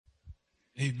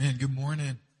Amen. Good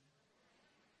morning.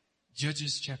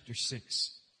 Judges chapter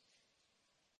 6.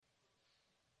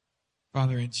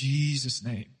 Father, in Jesus'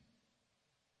 name,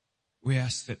 we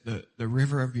ask that the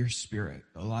river of your Spirit,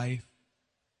 the life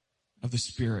of the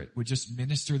Spirit, would just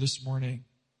minister this morning.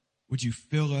 Would you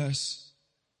fill us?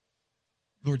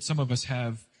 Lord, some of us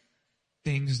have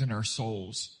things in our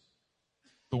souls,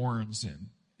 thorns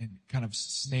and kind of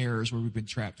snares where we've been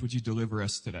trapped. Would you deliver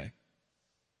us today?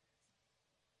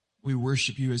 We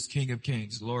worship you as King of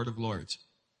Kings, Lord of Lords.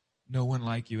 No one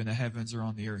like you in the heavens or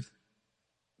on the earth.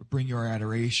 But bring your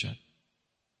adoration.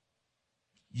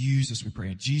 Use us, we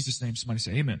pray. In Jesus' name, somebody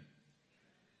say amen.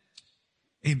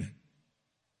 Amen.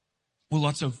 Well,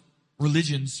 lots of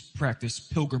religions practice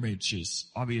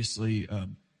pilgrimages. Obviously,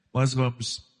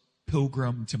 Muslims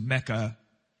pilgrim to Mecca.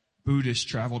 Buddhists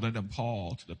travel to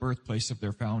Nepal, to the birthplace of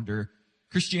their founder.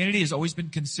 Christianity has always been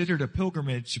considered a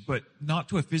pilgrimage, but not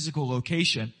to a physical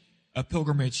location. A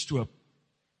pilgrimage to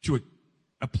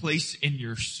a place in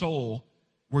your soul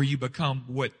where you become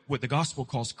what the gospel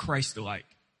calls Christ-like.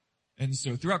 And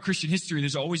so throughout Christian history,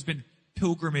 there's always been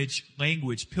pilgrim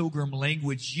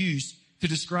language used to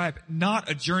describe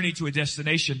not a journey to a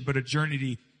destination, but a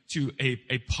journey to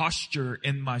a posture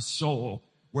in my soul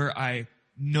where I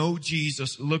know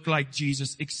Jesus, look like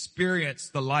Jesus, experience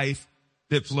the life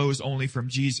that flows only from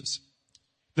Jesus.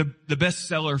 The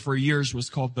bestseller for years was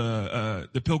called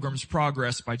The Pilgrim's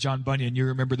Progress by John Bunyan. You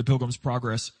remember The Pilgrim's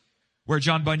Progress, where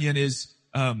John Bunyan is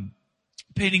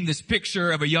painting this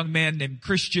picture of a young man named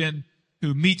Christian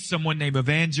who meets someone named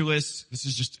Evangelist. This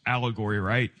is just allegory,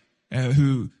 right?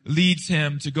 Who leads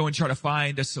him to go and try to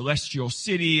find a celestial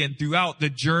city. And throughout the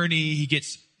journey, he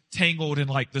gets tangled in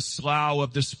like the slough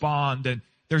of despond. And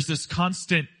there's this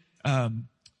constant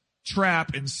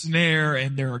trap and snare,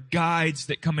 and there are guides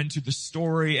that come into the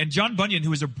story. And John Bunyan,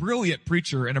 who is a brilliant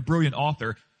preacher and a brilliant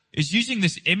author, is using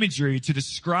this imagery to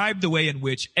describe the way in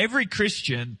which every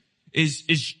Christian is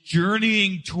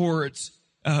journeying towards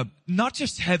not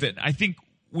just heaven. I think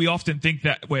we often think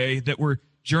that way, that we're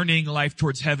journeying life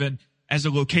towards heaven as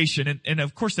a location. And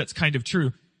of course that's kind of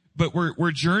true, but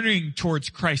we're journeying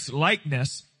towards Christ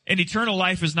likeness, and eternal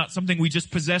life is not something we just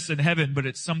possess in heaven, but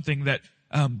it's something that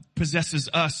possesses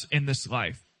us in this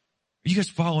life. Are you guys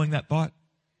following that thought?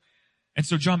 And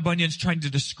so John Bunyan's trying to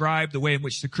describe the way in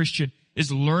which the Christian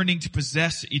is learning to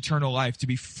possess eternal life, to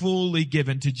be fully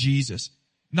given to Jesus,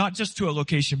 not just to a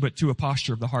location, but to a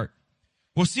posture of the heart.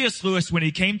 Well, C.S. Lewis, when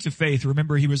he came to faith,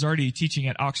 remember he was already teaching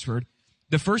at Oxford,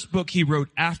 the first book he wrote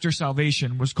after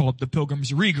salvation was called The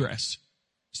Pilgrim's Regress.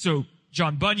 So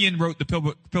John Bunyan wrote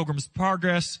The Pilgrim's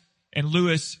Progress, and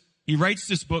Lewis, he writes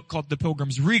this book called The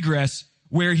Pilgrim's Regress,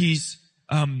 where he's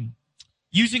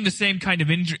using the same kind of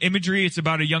imagery. It's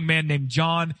about a young man named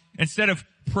John. Instead of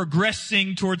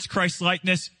progressing towards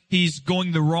Christ-likeness, he's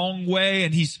going the wrong way,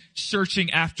 and he's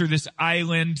searching after this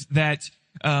island that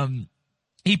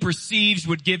he perceives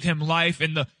would give him life.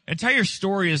 And the entire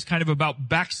story is kind of about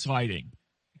backsliding.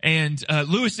 And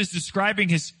Lewis is describing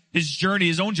his journey,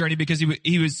 his own journey, because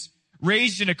he was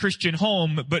raised in a Christian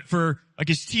home, but for like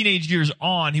his teenage years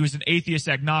on, he was an atheist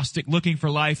agnostic looking for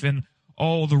life in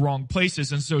all the wrong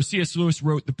places. And so C.S. Lewis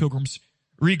wrote The Pilgrim's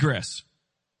Regress.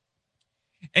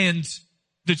 And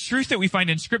the truth that we find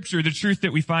in Scripture, the truth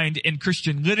that we find in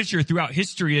Christian literature throughout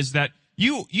history is that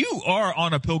you are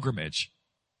on a pilgrimage.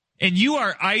 And you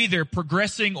are either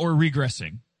progressing or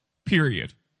regressing,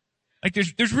 period. Like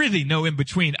there's really no in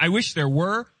between. I wish there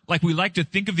were. Like we like to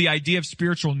think of the idea of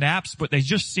spiritual naps, but they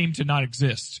just seem to not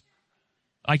exist.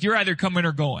 Like you're either coming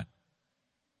or going.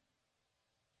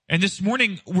 And this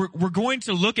morning, we're going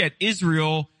to look at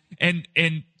Israel, and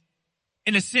in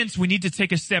a sense, we need to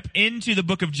take a step into the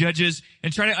book of Judges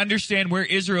and try to understand where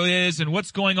Israel is and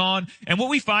what's going on. And what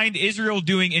we find Israel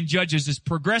doing in Judges is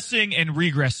progressing and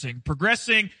regressing,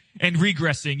 progressing and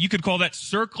regressing. You could call that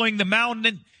circling the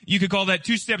mountain. You could call that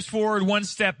 2 steps forward, 1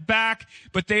 step back,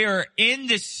 but they are in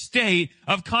this state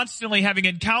of constantly having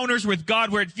encounters with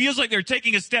God where it feels like they're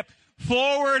taking a step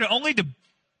forward only to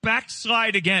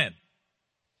backslide again.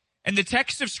 And the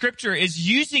text of Scripture is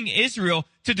using Israel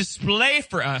to display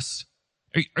for us.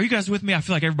 Are you guys with me? I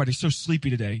feel like everybody's so sleepy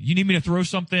today. You need me to throw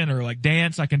something or like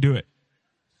dance? I can do it.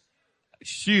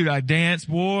 Shoot, I dance.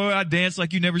 Boy, I dance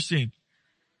like you've never seen.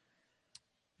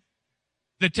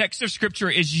 The text of Scripture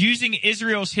is using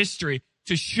Israel's history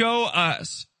to show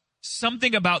us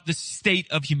something about the state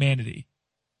of humanity.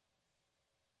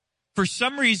 For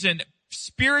some reason,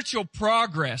 spiritual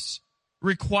progress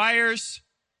requires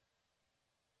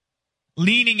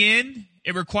leaning in.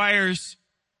 It requires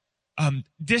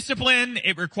discipline.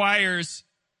 It requires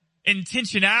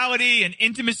intentionality and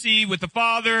intimacy with the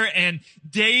Father and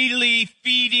daily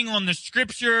feeding on the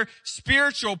Scripture,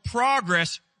 spiritual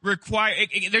progress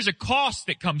there's a cost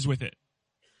that comes with it.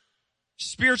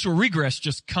 Spiritual regress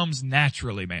just comes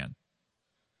naturally, man.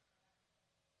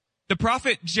 The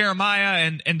prophet Jeremiah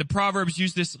and the Proverbs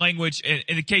use this language.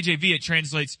 In the KJV, it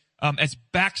translates as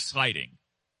backsliding.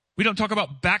 We don't talk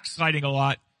about backsliding a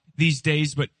lot these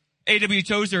days, but A.W.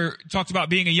 Tozer talks about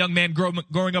being a young man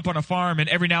growing up on a farm and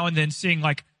every now and then seeing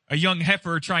like a young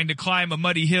heifer trying to climb a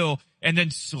muddy hill and then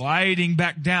sliding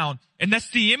back down. And that's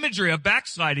the imagery of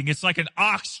backsliding. It's like an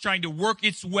ox trying to work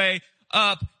its way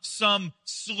up some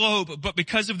slope, but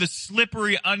because of the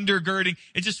slippery undergirding,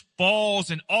 it just falls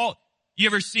and all. You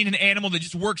ever seen an animal that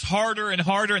just works harder and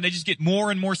harder and they just get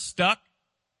more and more stuck?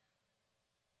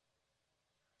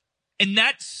 And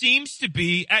that seems to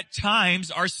be at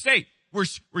times our state. We're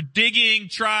digging,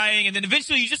 trying, and then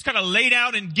eventually you just kind of lay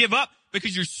down and give up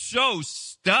because you're so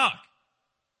stuck.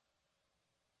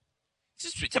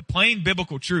 It's a plain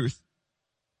biblical truth.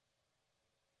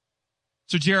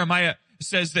 So Jeremiah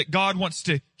says that God wants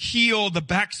to heal the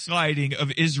backsliding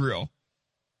of Israel.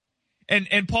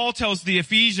 And Paul tells the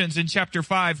Ephesians in chapter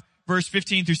 5, verse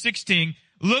 15 through 16,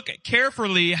 look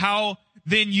carefully how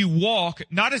then you walk,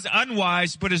 not as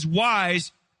unwise, but as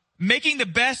wise, making the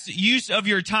best use of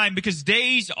your time because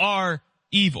days are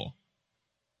evil.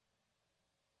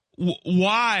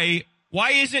 Why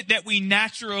is it that we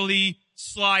naturally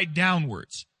slide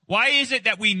downwards? Why is it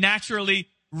that we naturally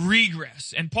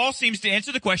regress? And Paul seems to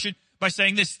answer the question by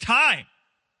saying this: time.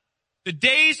 The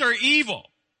days are evil.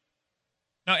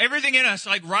 Now everything in us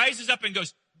like rises up and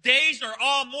goes, days are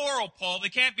all moral, Paul. They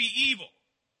can't be evil.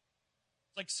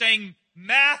 It's like saying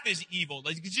math is evil.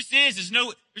 Like it just is. There's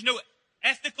no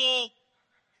ethical.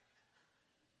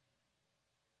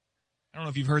 I don't know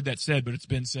if you've heard that said, but it's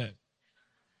been said.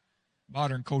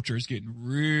 Modern culture is getting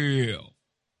real.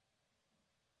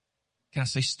 Can I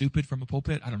say stupid from a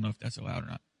pulpit? I don't know if that's allowed or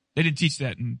not. They didn't teach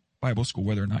that in Bible school,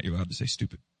 whether or not you're allowed to say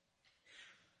stupid.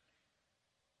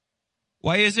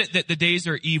 Why is it that the days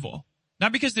are evil?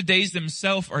 Not because the days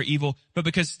themselves are evil, but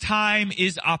because time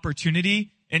is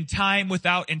opportunity, and time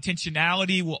without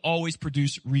intentionality will always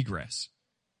produce regress.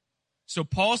 So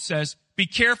Paul says, be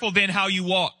careful then how you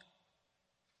walk.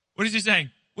 What is he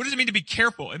saying? What does it mean to be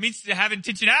careful? It means to have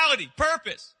intentionality,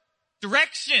 purpose,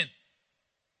 direction.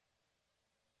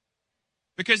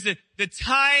 Because the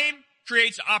time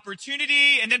creates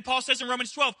opportunity. And then Paul says in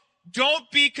Romans 12, don't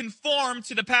be conformed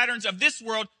to the patterns of this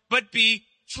world, but be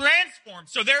transformed.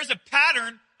 So there's a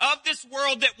pattern of this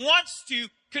world that wants to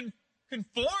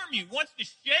conform you, wants to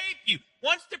shape you,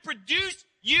 wants to produce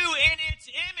you in its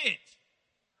image.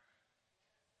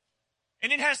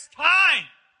 And it has time.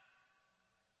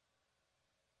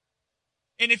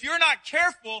 And if you're not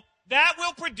careful, that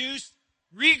will produce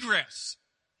regress,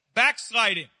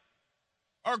 backsliding.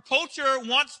 Our culture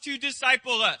wants to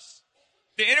disciple us.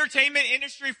 The entertainment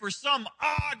industry, for some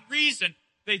odd reason,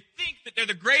 they think that they're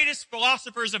the greatest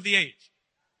philosophers of the age.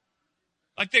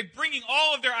 Like they're bringing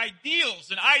all of their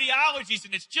ideals and ideologies,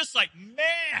 and it's just like,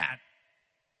 man,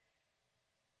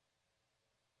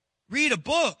 read a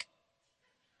book.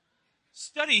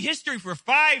 Study history for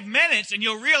 5 minutes, and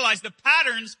you'll realize the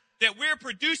patterns that we're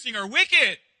producing are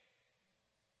wicked.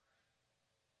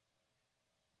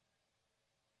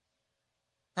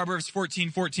 Proverbs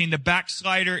 14:14, the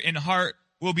backslider in heart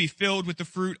will be filled with the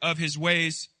fruit of his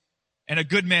ways, and a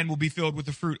good man will be filled with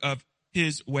the fruit of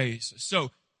his ways.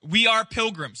 So we are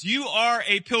pilgrims. You are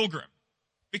a pilgrim,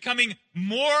 becoming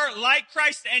more like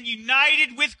Christ and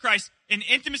united with Christ in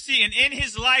intimacy and in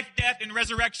his life, death, and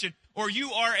resurrection. Or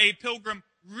you are a pilgrim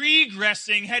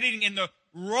regressing, heading in the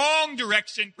wrong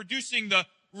direction, producing the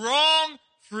wrong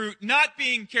fruit, not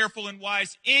being careful and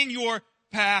wise in your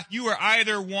path. You are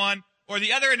either one or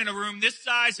the other. And in a room this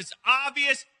size, it's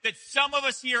obvious that some of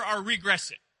us here are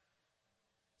regressing.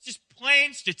 It's just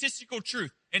plain statistical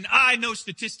truth. And I know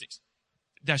statistics.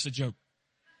 That's a joke.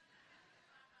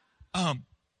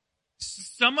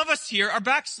 Some of us here are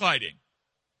backsliding.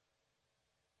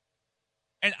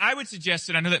 And I would suggest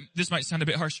that, I know that this might sound a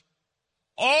bit harsh,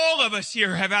 all of us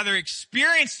here have either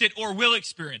experienced it or will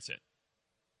experience it.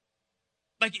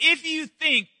 Like if you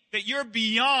think that you're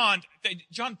beyond,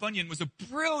 John Bunyan was a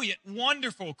brilliant,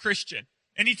 wonderful Christian.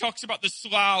 And he talks about the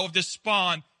slough of the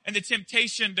spawn and the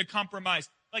temptation to compromise.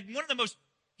 Like one of the most,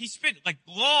 he spent like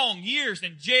long years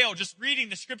in jail just reading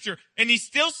the scripture. And he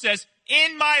still says,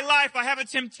 in my life, I have a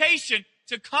temptation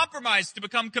to compromise, to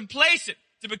become complacent,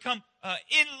 to become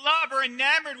in love or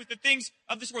enamored with the things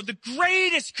of this world. The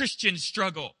greatest Christians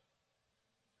struggle.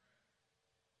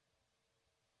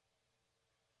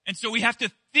 And so we have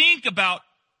to think about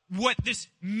what this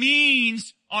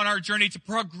means on our journey to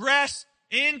progress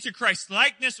into Christ's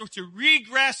likeness or to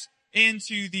regress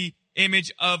into the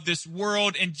image of this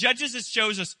world. And Judges, it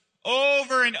shows us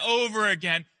over and over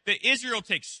again that Israel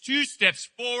takes 2 steps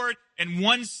forward and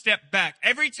 1 step back.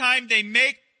 Every time they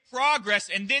make progress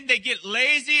and then they get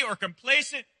lazy or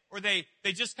complacent or they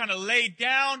just kind of lay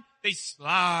down, they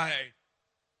slide.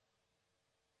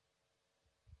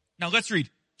 Now let's read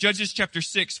Judges chapter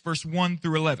 6, verse 1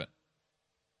 through 11.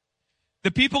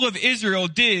 The people of Israel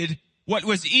did what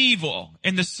was evil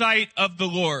in the sight of the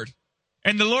Lord,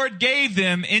 and the Lord gave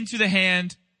them into the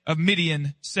hand of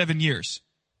Midian 7 years.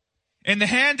 And the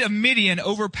hand of Midian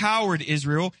overpowered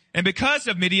Israel, and because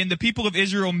of Midian, the people of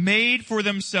Israel made for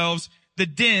themselves the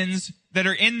dens that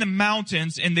are in the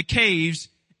mountains and the caves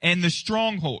and the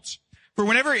strongholds. For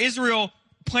whenever Israel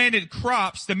planted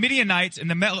crops, the Midianites and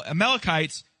the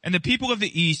Amalekites and the people of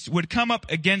the east would come up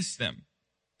against them.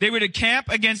 They would encamp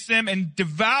against them and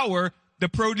devour the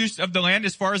produce of the land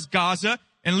as far as Gaza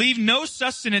and leave no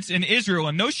sustenance in Israel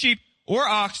and no sheep or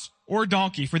ox or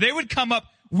donkey. For they would come up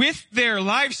with their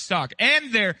livestock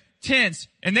and their tents,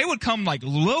 and they would come like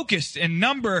locusts in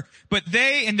number, but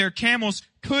they and their camels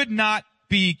could not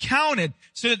be counted,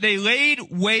 so that they laid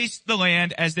waste the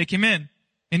land as they came in.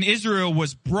 And Israel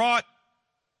was brought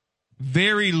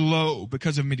very low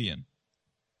because of Midian.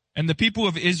 And the people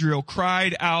of Israel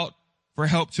cried out for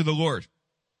help to the Lord.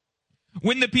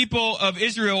 When the people of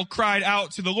Israel cried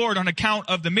out to the Lord on account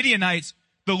of the Midianites,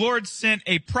 the Lord sent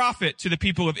a prophet to the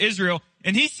people of Israel,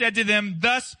 and he said to them,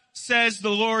 "Thus says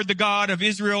the Lord, the God of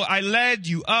Israel, I led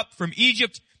you up from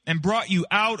Egypt and brought you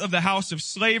out of the house of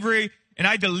slavery, and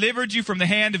I delivered you from the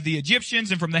hand of the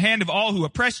Egyptians and from the hand of all who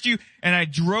oppressed you, and I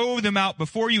drove them out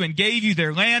before you and gave you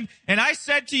their land. And I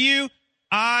said to you,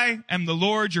 I am the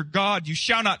Lord your God. You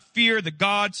shall not fear the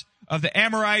gods of the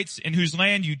Amorites in whose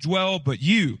land you dwell, but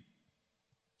you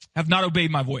have not obeyed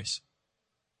my voice."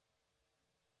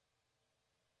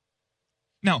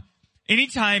 Now,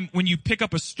 anytime when you pick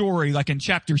up a story like in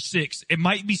chapter 6, it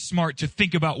might be smart to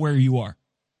think about where you are.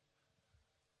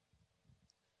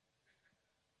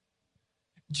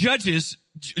 Judges,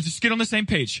 just get on the same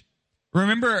page.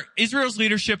 Remember, Israel's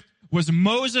leadership was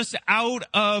Moses out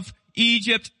of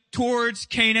Egypt towards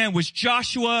Canaan, was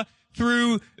Joshua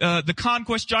through the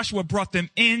conquest. Joshua brought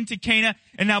them into Canaan.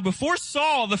 And now before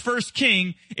Saul, the first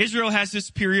king, Israel has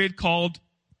this period called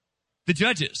the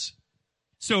Judges.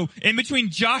 So in between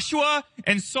Joshua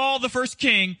and Saul, the first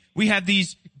king, we have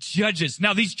these judges.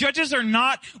 Now these judges are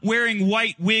not wearing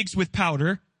white wigs with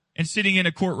powder and sitting in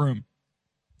a courtroom,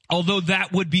 although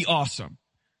that would be awesome.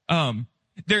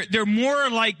 They're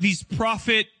more like these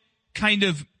prophet kind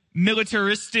of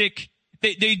militaristic.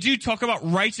 They do talk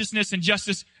about righteousness and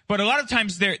justice, but a lot of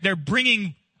times they're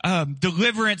bringing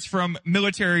deliverance from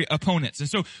military opponents. And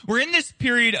so we're in this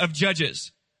period of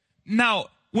Judges.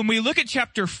 Now, when we look at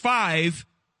chapter 5,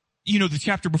 the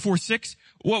chapter before 6,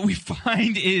 what we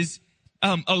find is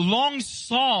a long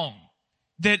song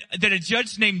that a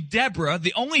judge named Deborah,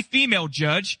 the only female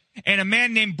judge, and a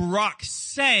man named Barak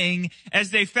sang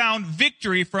as they found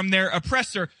victory from their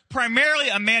oppressor, primarily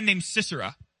a man named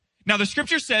Sisera. Now, the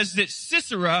scripture says that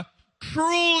Sisera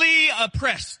cruelly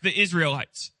oppressed the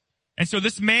Israelites. And so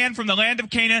this man from the land of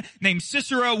Canaan named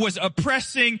Sisera was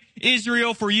oppressing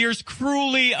Israel for years,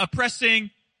 cruelly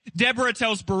oppressing. Deborah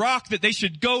tells Barak that they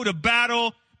should go to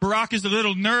battle. Barak is a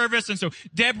little nervous, and so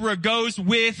Deborah goes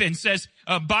with and says,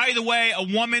 by the way, a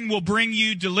woman will bring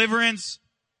you deliverance.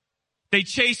 They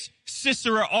chase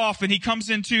Sisera off, and he comes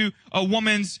into a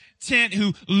woman's tent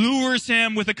who lures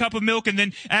him with a cup of milk, and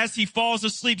then as he falls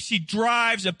asleep, she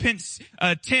drives a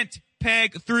tent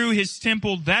peg through his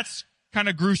temple. That's kind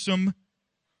of gruesome.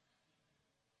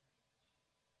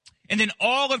 And then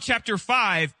all of chapter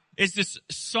 5 is this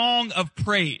song of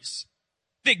praise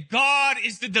that God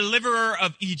is the deliverer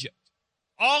of Egypt.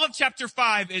 All of chapter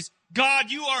 5 is, God,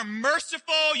 you are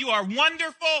merciful, you are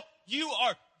wonderful, you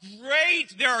are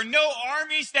great, there are no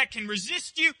armies that can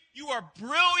resist you, you are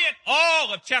brilliant.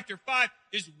 All of chapter 5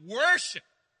 is worship.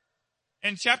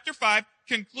 And chapter 5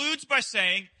 concludes by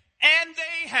saying, and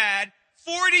they had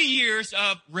 40 years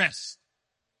of rest.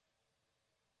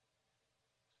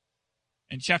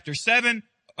 And chapter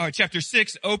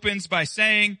 6 opens by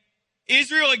saying,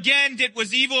 Israel again did what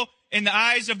was evil in the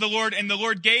eyes of the Lord, and the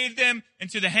Lord gave them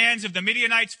into the hands of the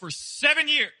Midianites for 7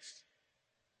 years.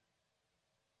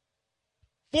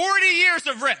 40 years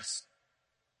of rest.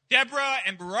 Deborah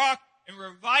and Barak and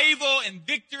revival and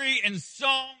victory and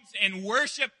songs and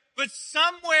worship. But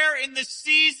somewhere in the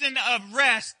season of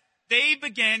rest, they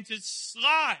began to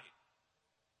slide.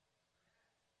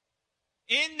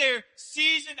 In their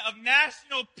season of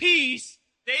national peace,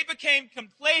 they became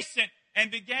complacent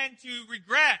and began to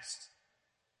regress.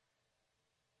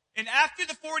 And after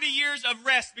the 40 years of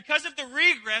rest, because of the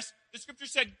regress, the scripture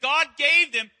said God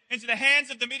gave them into the hands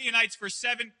of the Midianites for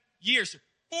 7 years.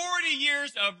 40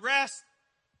 years of rest.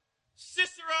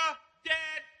 Sisera,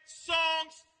 dead,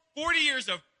 songs, 40 years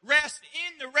of rest.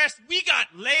 In the rest, we got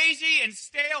lazy and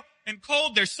stale and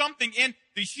cold. There's something in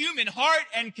the human heart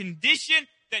and condition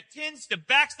that tends to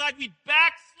backslide. We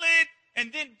backslid,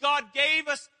 and then God gave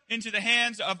us into the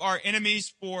hands of our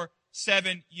enemies for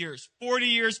 7 years. 40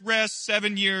 years rest,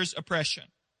 7 years oppression.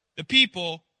 The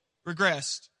people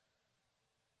regressed.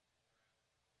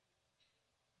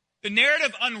 The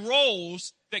narrative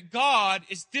unrolls that God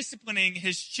is disciplining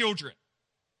his children.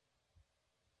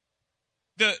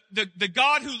 The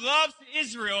God who loves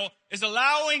Israel is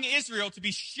allowing Israel to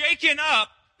be shaken up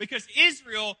because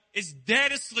Israel is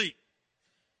dead asleep.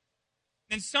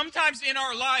 And sometimes in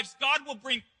our lives, God will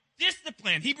bring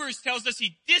discipline. Hebrews tells us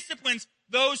he disciplines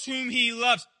those whom he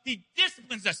loves. He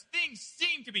disciplines us. Things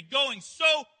seem to be going so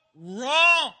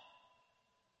wrong.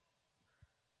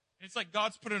 And it's like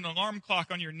God's put an alarm clock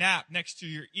on your nap next to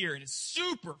your ear, and it's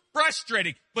super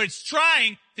frustrating, but it's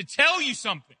trying to tell you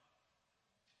something.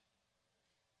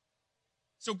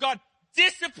 So God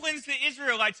disciplines the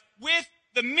Israelites with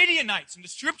the Midianites. And the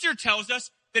scripture tells us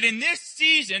that in this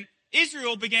season,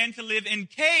 Israel began to live in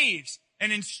caves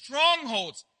and in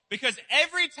strongholds, because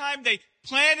every time they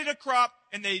planted a crop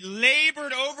and they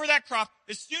labored over that crop,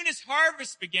 as soon as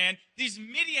harvest began, these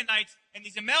Midianites and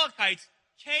these Amalekites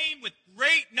came with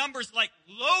great numbers like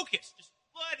locusts, just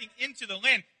flooding into the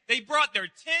land. They brought their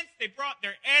tents, they brought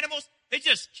their animals, they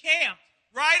just camped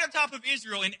right on top of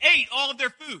Israel and ate all of their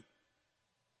food.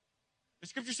 The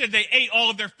scripture said they ate all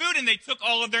of their food and they took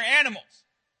all of their animals.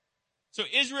 So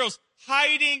Israel's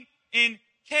hiding in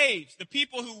caves. The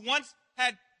people who once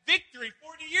had victory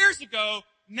 40 years ago,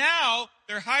 now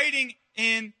they're hiding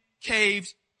in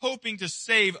caves, hoping to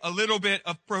save a little bit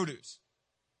of produce.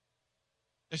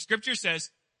 The scripture says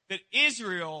that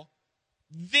Israel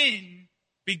then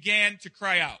began to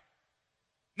cry out.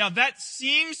 Now that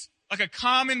seems like a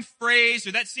common phrase,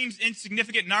 or that seems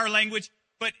insignificant in our language,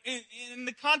 but in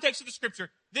the context of the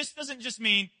scripture, this doesn't just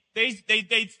mean they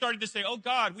started to say, oh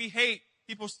God, we hate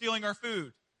people stealing our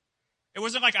food. It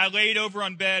wasn't like I laid over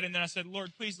on bed and then I said,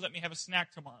 Lord, please let me have a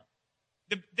snack tomorrow.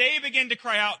 They began to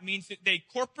cry out means that they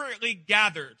corporately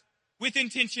gathered with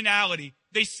intentionality.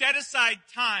 They set aside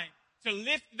time to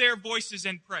lift their voices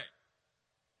and pray.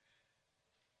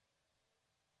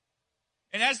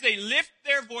 And as they lift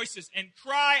their voices and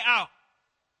cry out,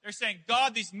 they're saying,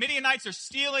 God, these Midianites are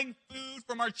stealing food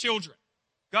from our children.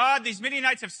 God, these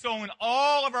Midianites have stolen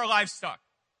all of our livestock.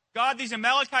 God, these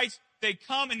Amalekites, they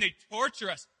come and they torture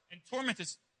us and torment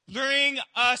us. Bring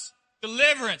us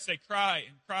deliverance. They cry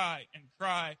and cry and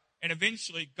cry. And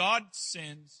eventually God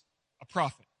sends a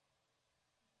prophet.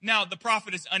 Now, the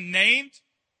prophet is unnamed.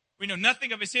 We know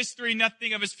nothing of his history,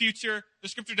 nothing of his future. The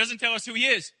scripture doesn't tell us who he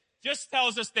is. Just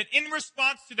tells us that in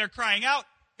response to their crying out,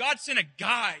 God sent a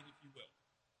guide, if you will.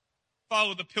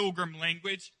 Follow the pilgrim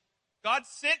language. God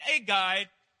sent a guide,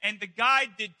 and the guide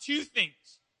did two things.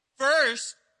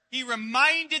 First, he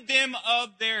reminded them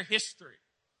of their history.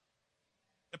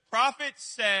 The prophet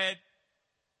said,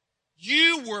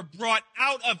 you were brought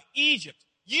out of Egypt.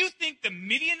 You think the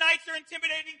Midianites are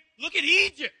intimidating? Look at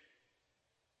Egypt.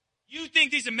 You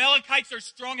think these Amalekites are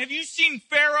strong? Have you seen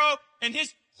Pharaoh and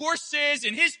his horses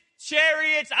and his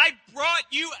chariots? I brought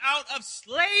you out of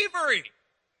slavery.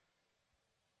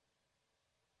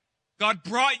 God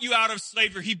brought you out of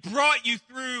slavery. He brought you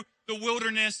through the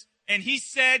wilderness, and he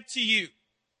said to you,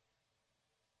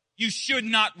 you should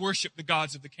not worship the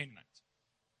gods of the Canaanites.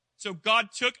 So God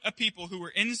took a people who were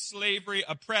in slavery,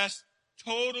 oppressed,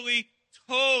 totally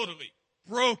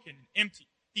broken and empty.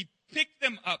 He picked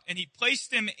them up and he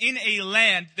placed them in a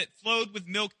land that flowed with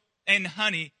milk and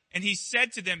honey. And he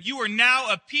said to them, you are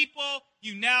now a people.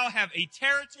 You now have a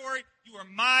territory. You are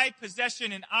my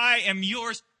possession and I am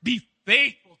yours. Be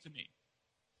faithful to me.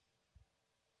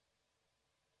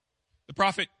 The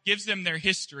prophet gives them their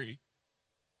history.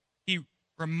 He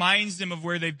reminds them of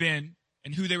where they've been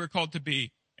and who they were called to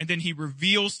be. And then he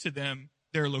reveals to them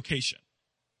their location.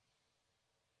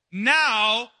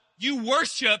 Now you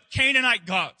worship Canaanite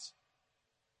gods.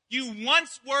 You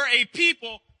once were a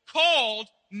people called,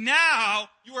 now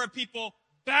you are a people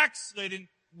backslidden,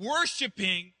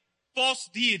 worshiping false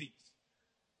deities.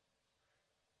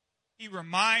 He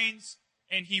reminds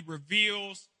and he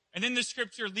reveals. And then the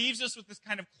scripture leaves us with this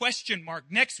kind of question mark.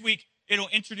 Next week, it'll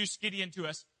introduce Gideon to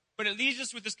us. But it leaves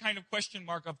us with this kind of question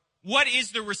mark of what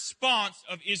is the response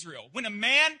of Israel? When a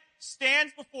man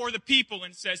stands before the people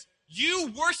and says,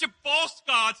 You worship false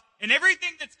gods, and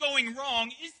everything that's going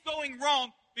wrong is going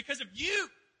wrong because of you.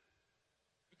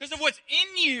 Because of what's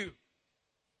in you.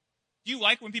 Do you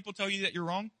like when people tell you that you're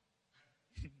wrong?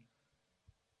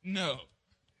 No.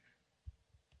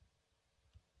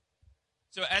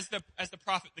 So as the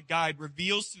prophet, the guide,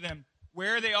 reveals to them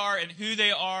where they are and who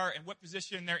they are and what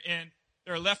position they're in,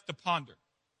 they're left to ponder.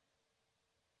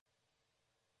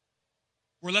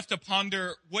 We're left to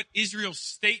ponder what Israel's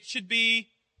state should be,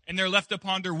 and they're left to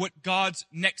ponder what God's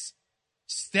next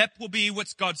step will be,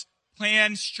 what's God's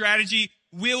plan, strategy.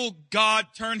 Will God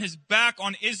turn his back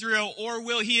on Israel, or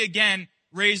will he again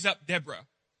raise up Deborah?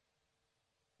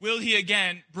 Will he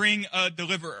again bring a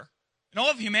deliverer? And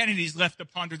all of humanity is left to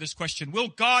ponder this question. Will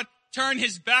God turn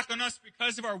his back on us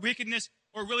because of our wickedness,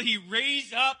 or will he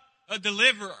raise up a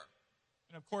deliverer?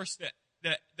 And of course,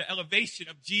 the elevation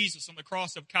of Jesus on the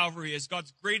cross of Calvary is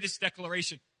God's greatest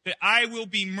declaration, that I will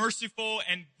be merciful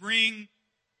and bring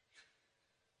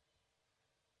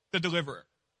the deliverer.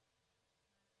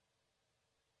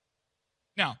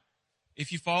 Now,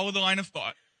 if you follow the line of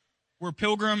thought, we're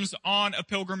pilgrims on a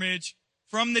pilgrimage.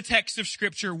 From the text of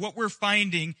Scripture, what we're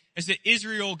finding is that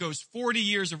Israel goes 40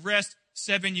 years of rest,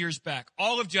 7 years back.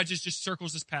 All of Judges just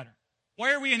circles this pattern.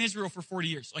 Why are we in Israel for 40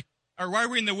 years? Or why are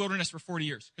we in the wilderness for 40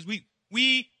 years? Because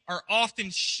we are often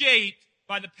shaped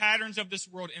by the patterns of this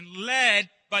world and led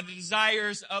by the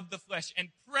desires of the flesh and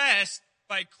pressed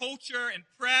by culture and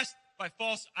pressed by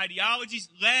false ideologies,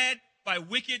 led by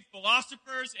wicked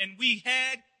philosophers, and we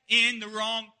head in the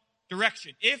wrong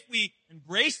direction. If we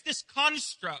embrace this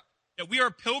construct that we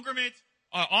are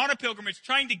on a pilgrimage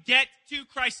trying to get to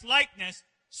Christ's likeness,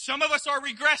 some of us are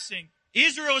regressing.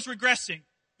 Israel is regressing.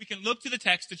 We can look to the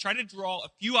text to try to draw a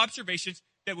few observations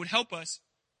that would help us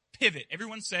pivot.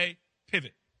 Everyone say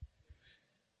pivot.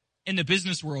 In the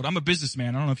business world, I'm a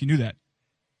businessman. I don't know if you knew that.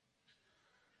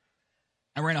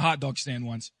 I ran a hot dog stand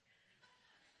once.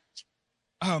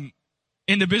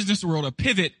 In the business world, a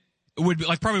pivot would be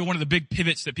like probably one of the big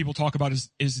pivots that people talk about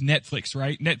is Netflix,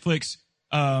 right? Netflix,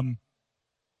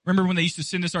 remember when they used to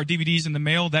send us our DVDs in the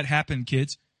mail? That happened,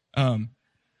 kids.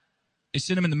 They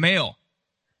sent them in the mail.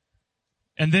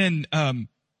 And then,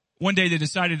 one day they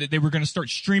decided that they were going to start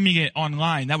streaming it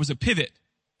online. That was a pivot.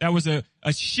 That was a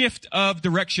shift of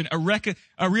direction, a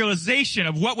realization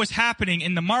of what was happening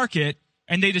in the market.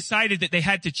 And they decided that they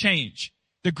had to change.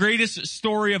 The greatest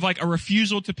story of like a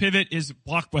refusal to pivot is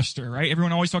Blockbuster, right?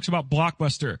 Everyone always talks about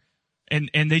Blockbuster. And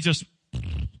they just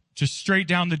straight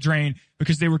down the drain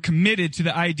because they were committed to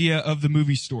the idea of the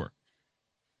movie store.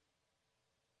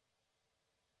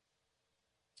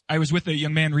 I was with a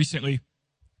young man recently,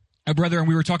 a brother, and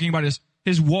we were talking about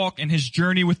his walk and his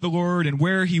journey with the Lord and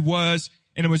where he was.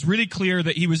 And it was really clear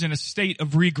that he was in a state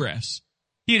of regress.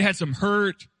 He had some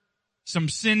hurt, some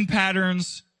sin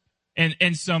patterns, and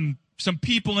some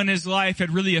people in his life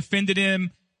had really offended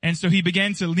him. And so he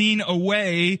began to lean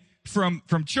away from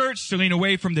church, to lean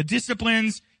away from the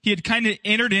disciplines. He had kind of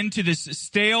entered into this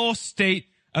stale state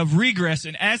of regress.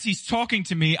 And as he's talking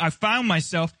to me, I found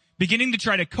myself beginning to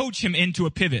try to coach him into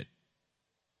a pivot.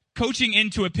 Coaching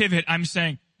into a pivot, I'm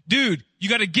saying, dude, you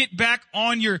got to get back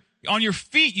on your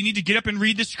feet. You need to get up and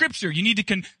read the scripture. You need to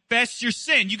confess your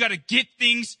sin. You got to get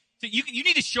things you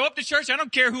need to show up to church. I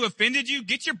don't care who offended you.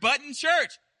 Get your butt in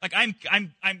church. Like I'm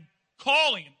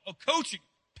calling him, coaching.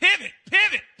 Pivot.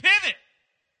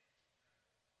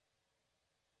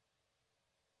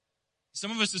 Some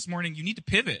of us this morning, you need to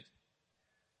pivot.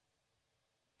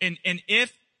 And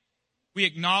if we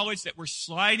acknowledge that we're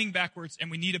sliding backwards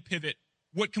and we need a pivot,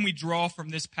 what can we draw from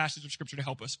this passage of Scripture to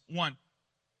help us? One,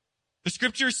 the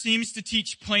Scripture seems to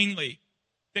teach plainly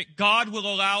that God will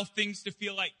allow things to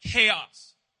feel like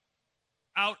chaos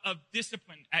out of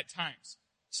discipline at times.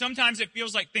 Sometimes it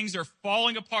feels like things are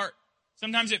falling apart.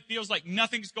 Sometimes it feels like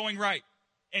nothing's going right.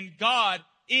 And God,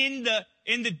 in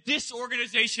the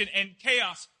disorganization and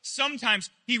chaos, sometimes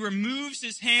he removes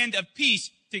his hand of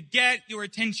peace to get your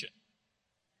attention.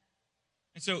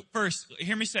 And so first,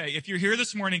 hear me say, if you're here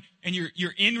this morning and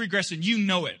you're in regression, you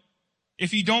know it.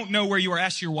 If you don't know where you are,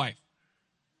 ask your wife.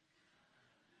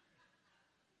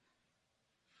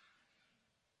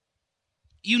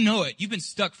 You know it. You've been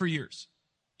stuck for years.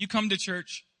 You come to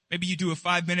church, maybe you do a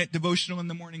 5-minute devotional in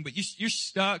the morning, but you're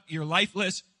stuck, you're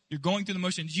lifeless, you're going through the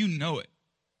motions, you know it.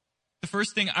 The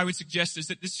first thing I would suggest is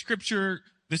that this scripture,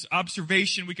 this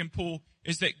observation we can pull,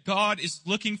 is that God is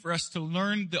looking for us to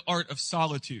learn the art of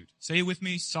solitude. Say it with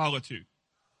me, solitude.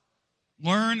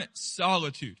 Learn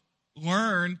solitude.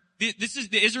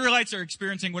 The Israelites are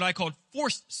experiencing what I call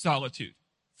forced solitude.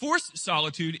 Forced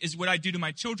solitude is what I do to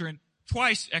my children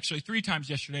twice, actually 3 times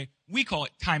yesterday. We call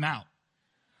it time out.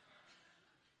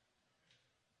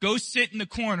 go sit in the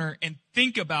corner and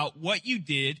think about what you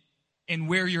did and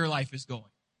where your life is going.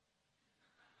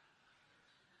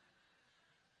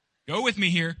 Go with me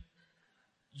here.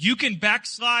 You can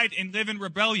backslide and live in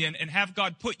rebellion and have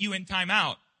God put you in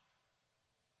timeout.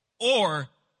 Or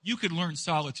you could learn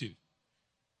solitude.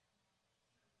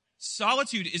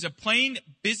 Solitude is a plain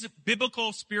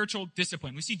biblical spiritual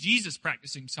discipline. We see Jesus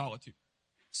practicing solitude.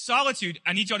 Solitude,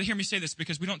 I need y'all to hear me say this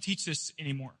because we don't teach this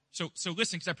anymore. So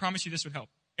listen, because I promise you this would help.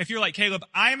 If you're like, Caleb,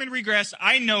 I am in regress,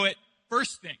 I know it.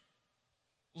 First thing,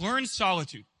 learn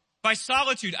solitude. By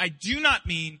solitude, I do not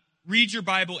mean read your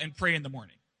Bible and pray in the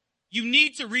morning. You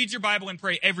need to read your Bible and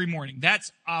pray every morning.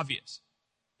 That's obvious.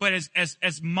 But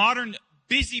as modern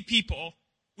busy people,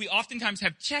 we oftentimes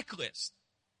have checklists.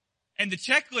 And the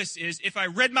checklist is, if I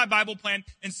read my Bible plan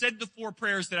and said the 4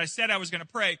 prayers that I said I was going to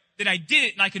pray, then I did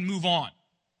it and I can move on.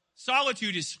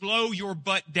 Solitude is slow your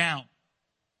butt down.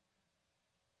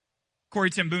 Corrie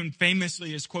ten Boom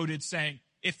famously is quoted saying,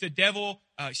 if the devil,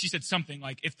 she said something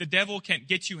like, if the devil can't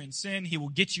get you in sin, he will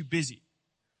get you busy.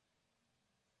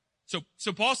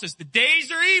 So Paul says, the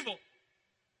days are evil.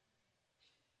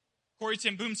 Corrie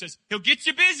ten Boom says, he'll get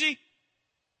you busy.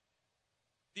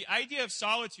 The idea of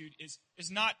solitude is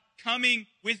not coming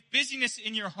with busyness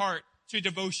in your heart to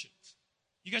devotions.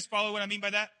 You guys follow what I mean by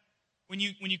that? When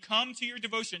you come to your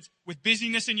devotions with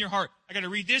busyness in your heart, I got to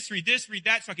read this, read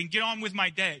that, so I can get on with my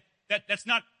day. That's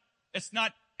not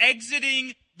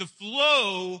exiting the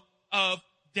flow of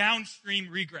downstream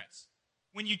regress.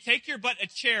 When you take your butt a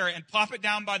chair and plop it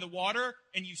down by the water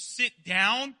and you sit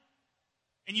down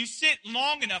and you sit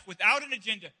long enough without an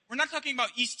agenda. We're not talking about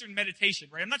Eastern meditation,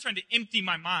 right? I'm not trying to empty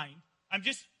my mind. I'm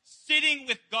just sitting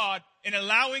with God and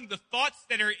allowing the thoughts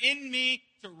that are in me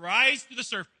to rise to the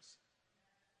surface.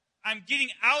 I'm getting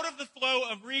out of the flow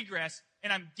of regress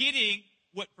and I'm getting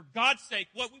what, for God's sake,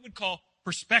 what we would call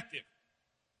perspective.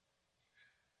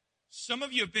 Some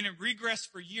of you have been in regress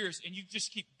for years and you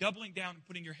just keep doubling down and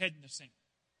putting your head in the sand.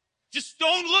 Just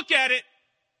don't look at it.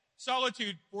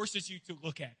 Solitude forces you to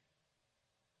look at it.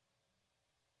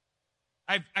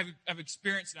 I've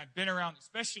experienced and I've been around,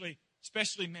 especially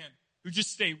men who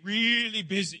just stay really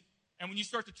busy. And when you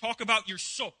start to talk about your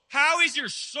soul, how is your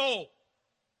soul?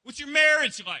 What's your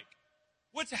marriage like?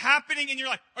 What's happening in your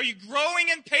life? Are you growing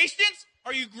in patience?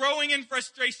 Are you growing in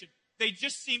frustration? They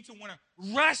just seem to want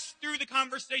to rush through the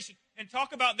conversation and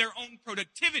talk about their own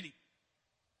productivity.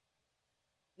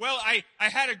 Well, I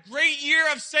had a great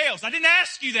year of sales. I didn't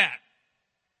ask you that.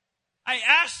 I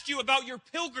asked you about your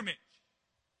pilgrimage.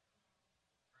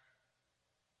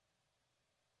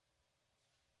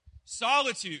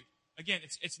 Solitude, again,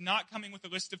 it's not coming with a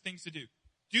list of things to do.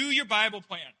 Do your Bible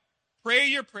plan. Pray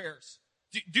your prayers.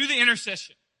 Do the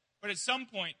intercession. But at some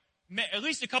point, at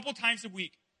least a couple times a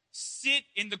week, sit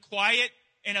in the quiet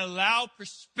and allow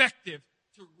perspective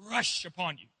to rush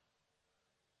upon you.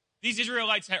 These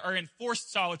Israelites are in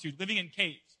forced solitude, living in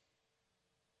caves.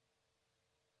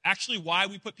 Actually, why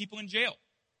we put people in jail.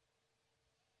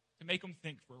 To make them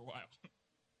think for a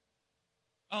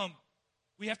while.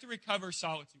 We have to recover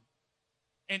solitude.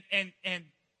 And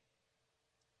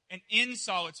in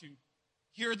solitude,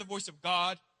 hear the voice of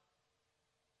God.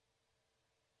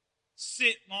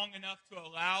 Sit long enough to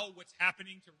allow what's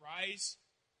happening to rise.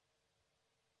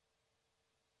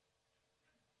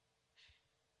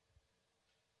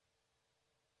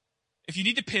 If you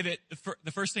need to pivot,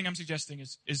 the first thing I'm suggesting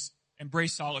is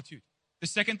embrace solitude. The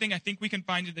second thing I think we can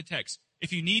find in the text,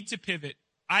 if you need to pivot,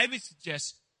 I would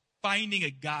suggest finding a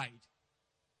guide.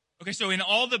 Okay, so in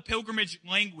all the pilgrimage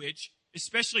language,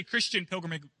 especially Christian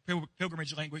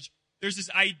pilgrimage language, there's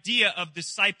this idea of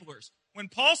disciplers. When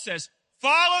Paul says,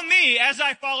 follow me as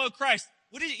I follow Christ,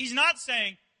 he's not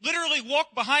saying, literally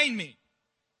walk behind me.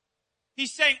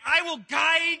 He's saying, I will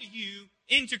guide you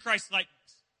into Christ's likeness.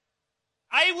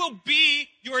 I will be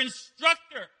your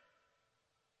instructor.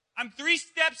 I'm 3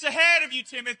 steps ahead of you,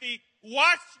 Timothy.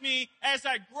 Watch me as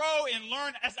I grow and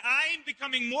learn, as I'm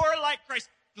becoming more like Christ.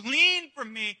 Glean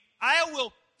from me. I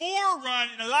will forerun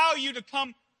and allow you to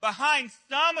come behind.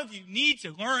 Some of you need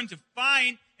to learn to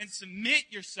find and submit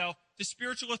yourself to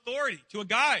spiritual authority, to a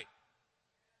guide.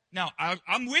 Now,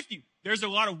 I'm with you. There's a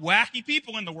lot of wacky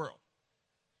people in the world.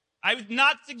 I would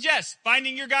not suggest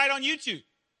finding your guide on YouTube.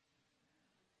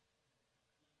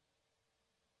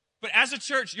 But as a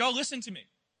church, y'all listen to me.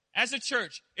 As a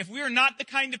church, if we are not the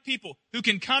kind of people who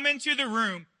can come into the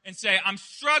room and say, I'm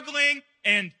struggling,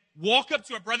 and walk up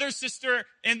to a brother or sister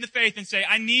in the faith and say,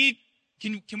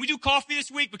 can we do coffee this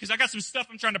week? Because I got some stuff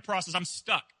I'm trying to process. I'm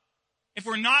stuck. If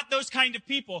we're not those kind of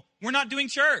people, we're not doing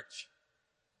church.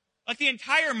 Like the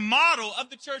entire model of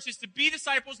the church is to be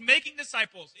disciples, making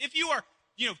disciples. If you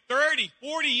 30,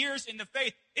 40 years in the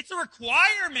faith, it's a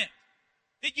requirement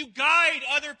that you guide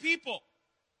other people.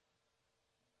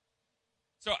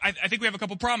 So I think we have a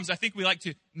couple problems. I think we like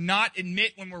to not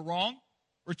admit when we're wrong.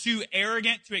 We're too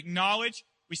arrogant to acknowledge.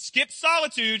 We skip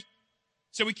solitude,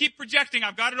 so we keep projecting,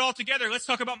 I've got it all together. Let's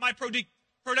talk about my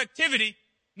productivity.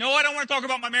 No, I don't want to talk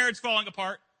about my marriage falling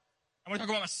apart. I want to talk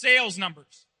about my sales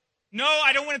numbers. No,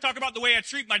 I don't want to talk about the way I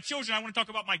treat my children. I want to talk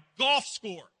about my golf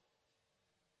score.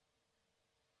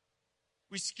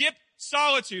 We skip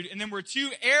solitude, and then we're too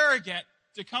arrogant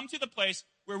to come to the place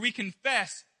where we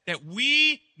confess that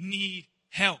we need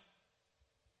help.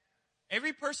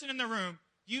 Every person in the room,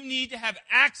 you need to have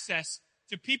access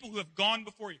to people who have gone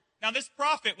before you. Now, this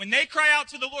prophet, when they cry out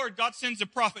to the Lord, God sends a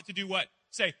prophet to do what?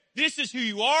 Say, this is who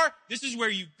you are, this is where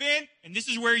you've been, and this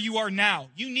is where you are now.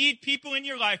 You need people in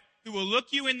your life who will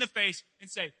look you in the face and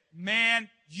say, man,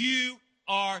 you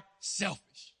are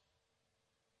selfish.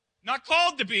 Not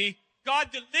called to be.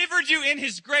 God delivered you in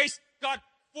his grace. God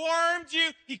formed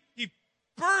you. He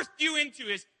birthed you into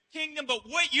his kingdom. But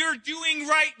what you're doing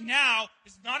right now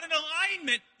is not in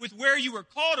alignment with where you were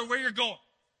called or where you're going.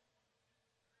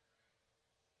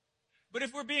 But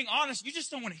if we're being honest, you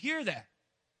just don't want to hear that.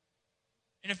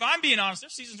 And if I'm being honest,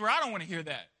 there's seasons where I don't want to hear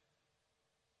that.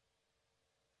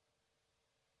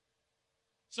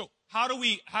 So how do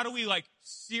we like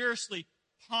seriously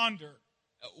ponder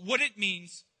what it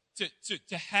means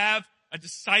to have a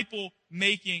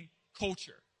disciple-making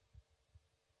culture?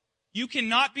 You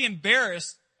cannot be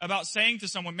embarrassed about saying to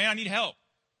someone, man, I need help.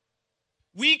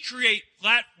 We create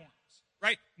platforms,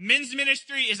 right? Men's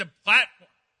ministry is a platform.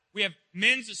 We have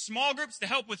men's small groups to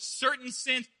help with certain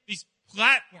sins, these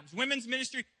platforms. Women's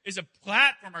ministry is a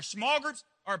platform. Our small groups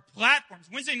are platforms.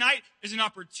 Wednesday night is an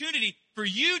opportunity for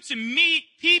you to meet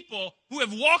people who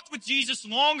have walked with Jesus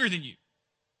longer than you.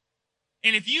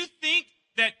 And if you think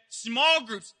that small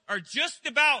groups are just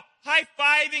about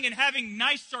high-fiving and having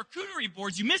nice charcuterie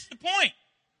boards, you missed the point.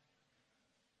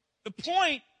 The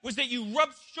point was that you rub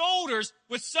shoulders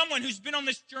with someone who's been on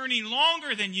this journey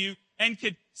longer than you and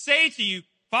could say to you,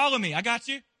 follow me, I got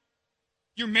you.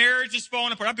 Your marriage is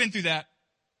falling apart. I've been through that.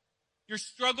 You're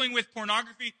struggling with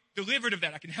pornography, delivered of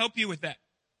that. I can help you with that.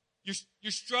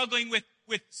 You're struggling with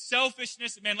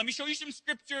selfishness. Man, let me show you some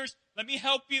scriptures. Let me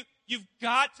help you. You've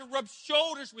got to rub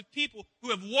shoulders with people who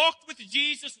have walked with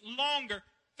Jesus longer,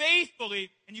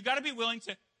 faithfully, and you've got to be willing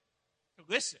to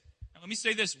listen. Now, let me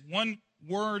say this one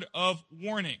word of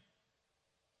warning.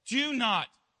 Do not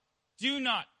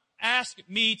ask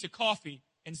me to coffee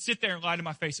and sit there and lie to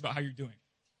my face about how you're doing.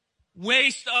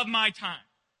 Waste of my time.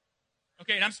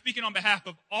 Okay, and I'm speaking on behalf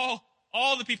of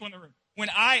all the people in the room. When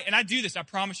I do this, I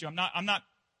promise you, I'm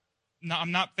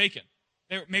not faking.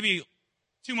 Maybe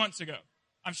 2 months ago,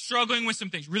 I'm struggling with some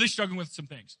things, really struggling with some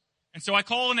things. And so I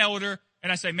call an elder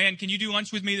and I say, man, can you do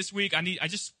lunch with me this week?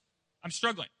 I'm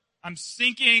struggling. I'm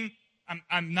sinking.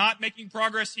 I'm not making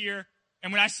progress here.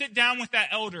 And when I sit down with that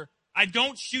elder, I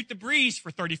don't shoot the breeze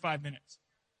for 35 minutes.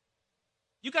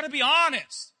 You got to be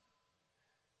honest.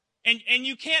 And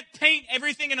you can't paint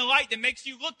everything in a light that makes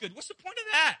you look good. What's the point of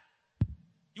that?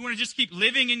 You want to just keep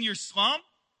living in your slum?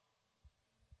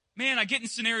 Man, I get in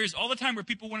scenarios all the time where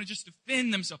people want to just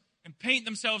defend themselves and paint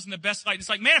themselves in the best light. It's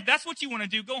like, man, if that's what you want to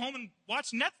do, go home and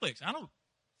watch Netflix.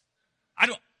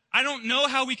 I don't know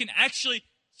how we can actually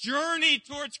journey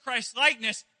towards Christ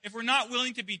likeness if we're not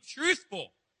willing to be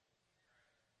truthful.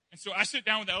 And so I sit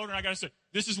down with the elder and I got to say,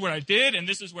 this is what I did and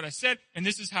this is what I said and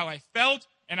this is how I felt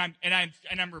and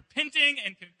I'm repenting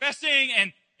and confessing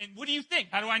and what do you think?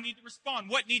 How do I need to respond?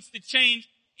 What needs to change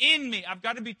in me? I've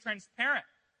got to be transparent.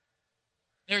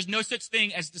 There's no such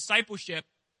thing as discipleship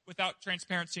without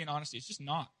transparency and honesty. It's just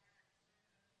not.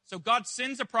 So God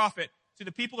sends a prophet to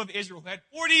the people of Israel who had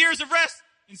 40 years of rest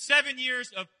and 7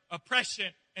 years of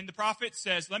oppression. And the prophet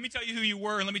says, let me tell you who you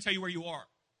were and let me tell you where you are.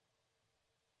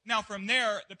 Now, from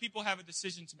there, the people have a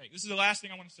decision to make. This is the last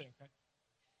thing I want to say, okay?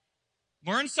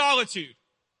 Learn solitude.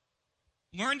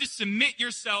 Learn to submit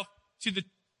yourself to the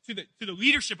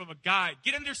leadership of a guide.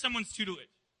 Get under someone's tutelage.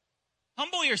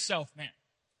 Humble yourself, man.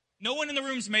 No one in the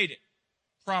room's made it.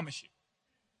 Promise you.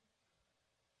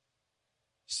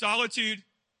 Solitude.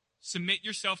 Submit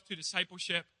yourself to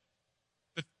discipleship.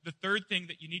 The third thing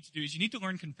that you need to do is you need to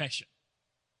learn confession.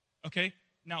 Okay?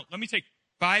 Now, let me take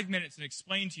 5 minutes and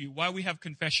explain to you why we have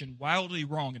confession wildly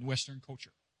wrong in Western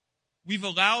culture. We've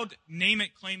allowed name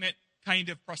it, claim it kind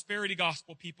of prosperity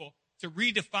gospel people to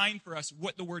redefine for us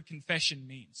what the word confession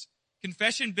means.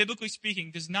 Confession, biblically speaking,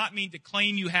 does not mean to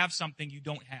claim you have something you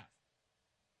don't have.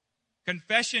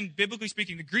 Confession, biblically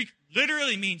speaking, the Greek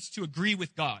literally means to agree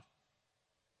with God.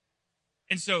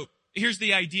 And so here's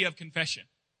the idea of confession.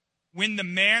 when the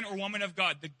man or woman of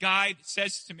God, the guide,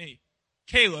 says to me,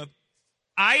 Caleb,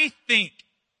 I think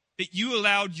that you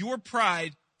allowed your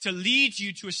pride to lead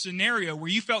you to a scenario where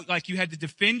you felt like you had to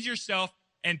defend yourself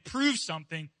and prove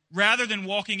something rather than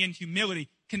walking in humility.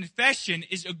 Confession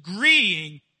is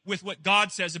agreeing with what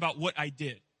God says about what I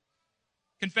did.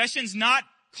 Confession's not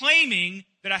claiming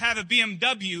that I have a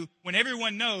BMW when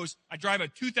everyone knows I drive a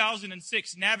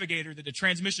 2006 Navigator that the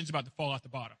transmission's about to fall out the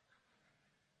bottom.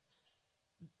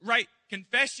 Right?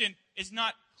 Confession is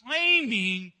not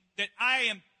claiming that I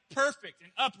am perfect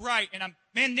and upright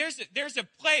and there's a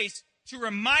place to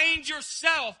remind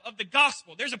yourself of the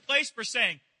gospel. There's a place for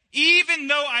saying, even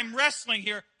though I'm wrestling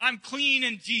here, I'm clean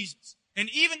in Jesus. And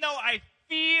even though I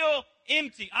feel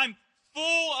empty, I'm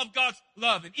full of God's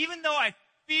love. And even though I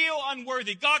feel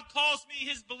unworthy, God calls me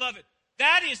his beloved.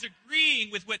 That is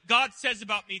agreeing with what God says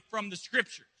about me from the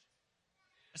scriptures.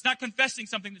 It's not confessing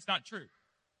something that's not true.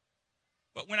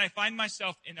 But when I find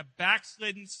myself in a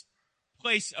backslidden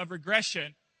place of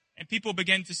regression and people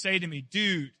begin to say to me,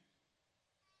 dude,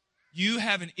 you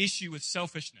have an issue with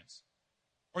selfishness,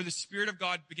 or the Spirit of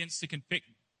God begins to convict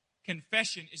me.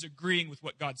 Confession is agreeing with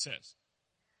what God says.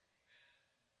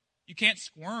 You can't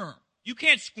squirm. You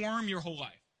can't squirm your whole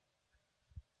life.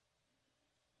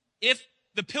 If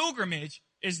the pilgrimage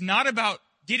is not about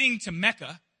getting to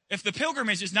Mecca, if the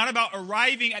pilgrimage is not about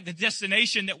arriving at the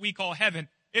destination that we call heaven,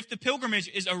 if the pilgrimage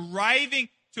is arriving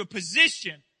to a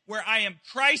position where I am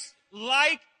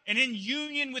Christ-like and in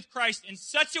union with Christ in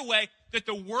such a way that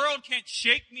the world can't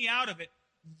shake me out of it,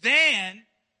 then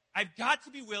I've got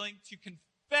to be willing to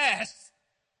confess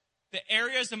the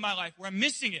areas of my life where I'm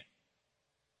missing it.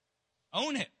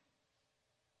 Own it.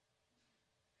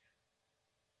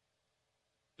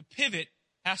 The pivot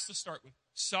has to start with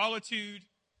solitude,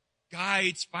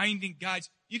 guides, finding guides.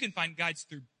 You can find guides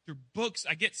through books.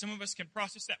 I get some of us can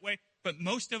process that way, but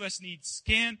most of us need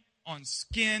skin on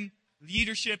skin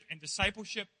leadership and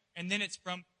discipleship, and then it's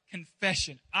from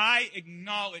confession. I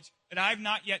acknowledge that I've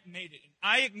not yet made it, and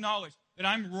I acknowledge that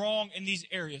I'm wrong in these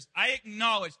areas. I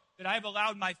acknowledge that I've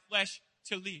allowed my flesh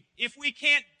to lead. If we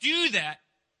can't do that,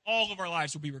 all of our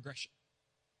lives will be regression.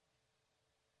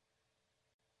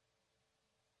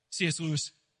 C.S.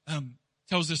 Lewis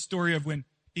tells this story of when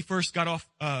he first got off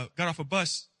a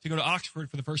bus to go to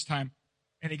Oxford for the first time.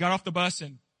 And he got off the bus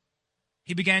and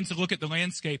he began to look at the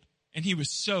landscape, and he was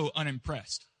so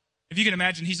unimpressed. If you can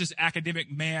imagine, he's this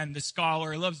academic man, this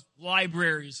scholar, he loves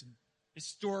libraries and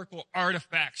historical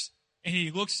artifacts. And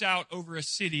he looks out over a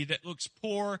city that looks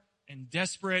poor and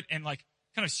desperate and like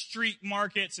kind of street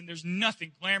markets, and there's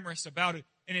nothing glamorous about it.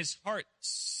 And his heart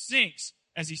sinks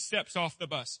as he steps off the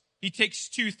bus. He takes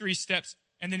 2-3 steps,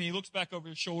 and then he looks back over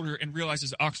his shoulder and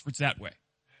realizes Oxford's that way.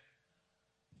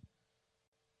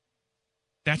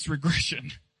 That's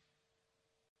regression.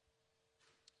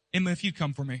 Emma, if you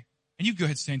come for me, and you go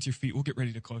ahead and stand to your feet, we'll get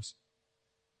ready to close.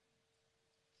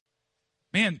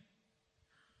 Man,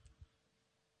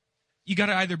 you got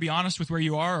to either be honest with where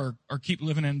you are or keep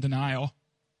living in denial.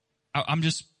 I'm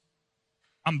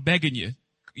begging you.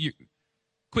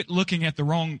 Quit looking at the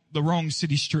wrong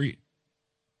city street.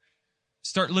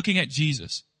 Start looking at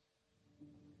Jesus.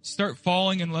 Start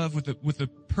falling in love with the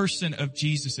person of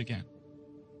Jesus again.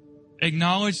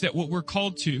 Acknowledge that what we're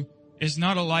called to is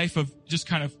not a life of just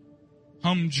kind of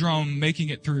humdrum making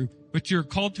it through, but you're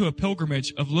called to a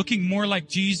pilgrimage of looking more like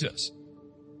Jesus,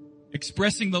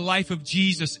 expressing the life of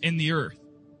Jesus in the earth,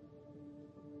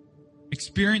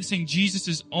 experiencing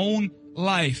Jesus' own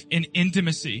life in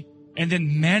intimacy, and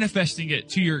then manifesting it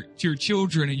to your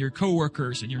children and your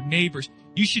coworkers and your neighbors.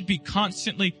 You should be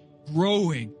constantly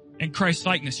growing in Christ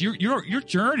likeness. You're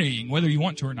journeying whether you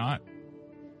want to or not.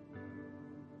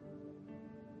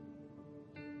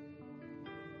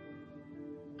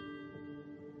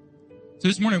 So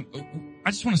this morning,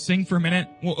 I just want to sing for a minute.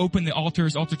 We'll open the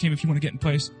altars, altar team, if you want to get in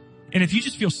place. And if you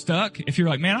just feel stuck, if you're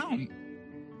like, man,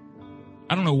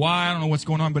 I don't know why, I don't know what's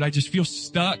going on, but I just feel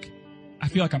stuck. I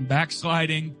feel like I'm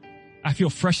backsliding. I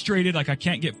feel frustrated, like I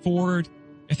can't get forward.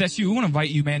 If that's you, we want to invite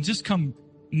you, man, just come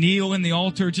kneel in the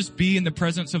altar. Just be in the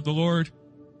presence of the Lord.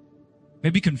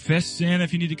 Maybe confess sin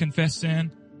if you need to confess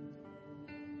sin.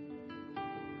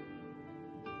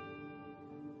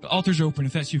 The altar's open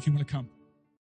if that's you, if you want to come.